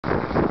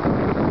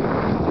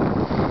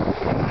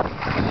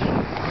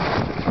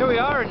we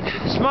are in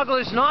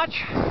Smugglers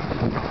Notch,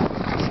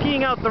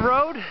 skiing out the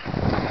road,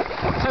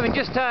 having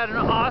just had an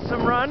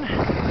awesome run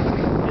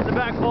in the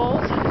back bowls,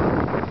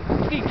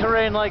 ski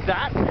terrain like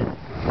that.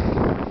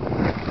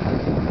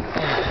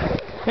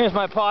 Here's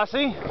my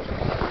posse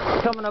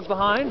coming up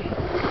behind.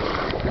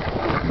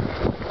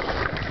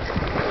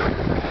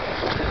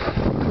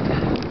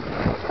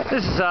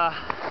 This is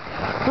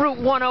Route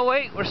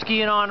 108 we're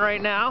skiing on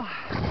right now.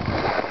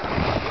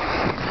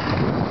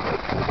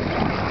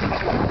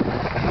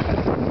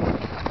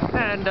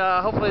 And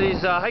hopefully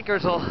these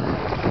hikers will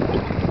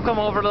come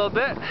over a little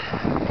bit.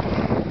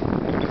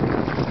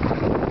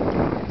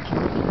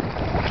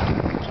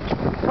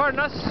 Pardon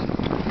us.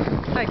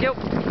 Thank you.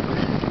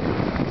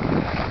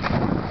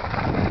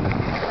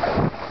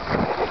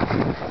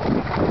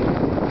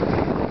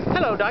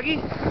 Hello,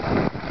 doggy.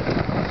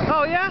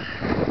 Oh yeah?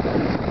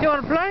 You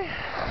want to play?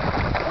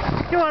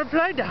 You want to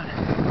play, down?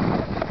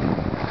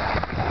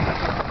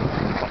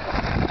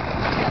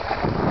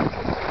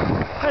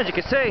 As you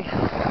can see,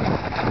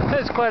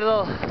 there's quite a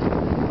little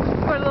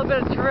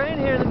bit of terrain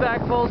here in the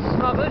back bowls of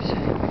Smugglers.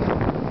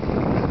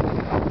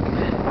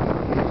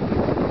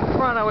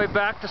 We're on our way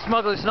back to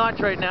Smugglers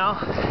Notch right now.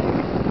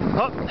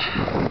 Oh,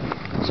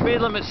 speed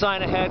limit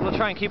sign ahead. We'll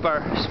try and keep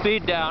our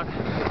speed down.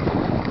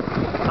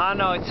 I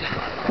know it's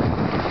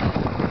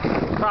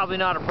probably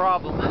not a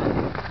problem,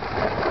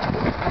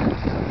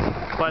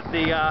 but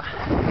the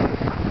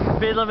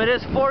speed limit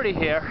is 40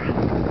 here,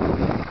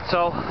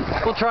 so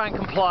we'll try and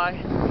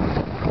comply.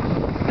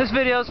 This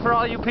video is for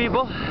all you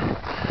people,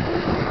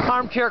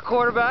 armchair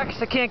quarterbacks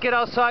that can't get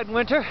outside in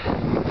winter.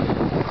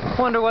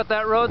 Wonder what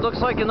that road looks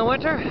like in the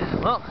winter?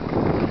 Well,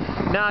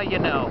 now you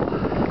know.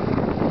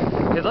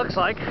 It looks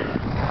like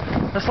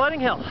a sledding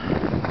hill.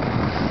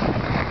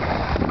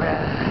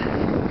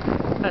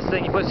 That's the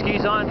thing, you put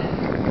skis on,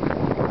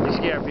 you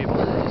scare people.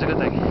 It's a good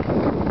thing.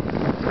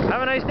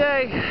 Have a nice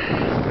day.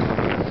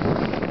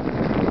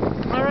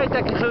 Alright,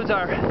 that concludes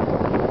our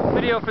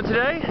video for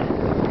today.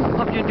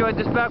 Hope you enjoyed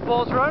this back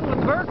bowls run with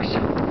the Berks.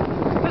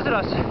 Visit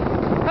us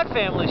at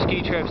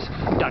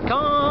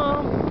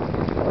FamilySkiTrips.com.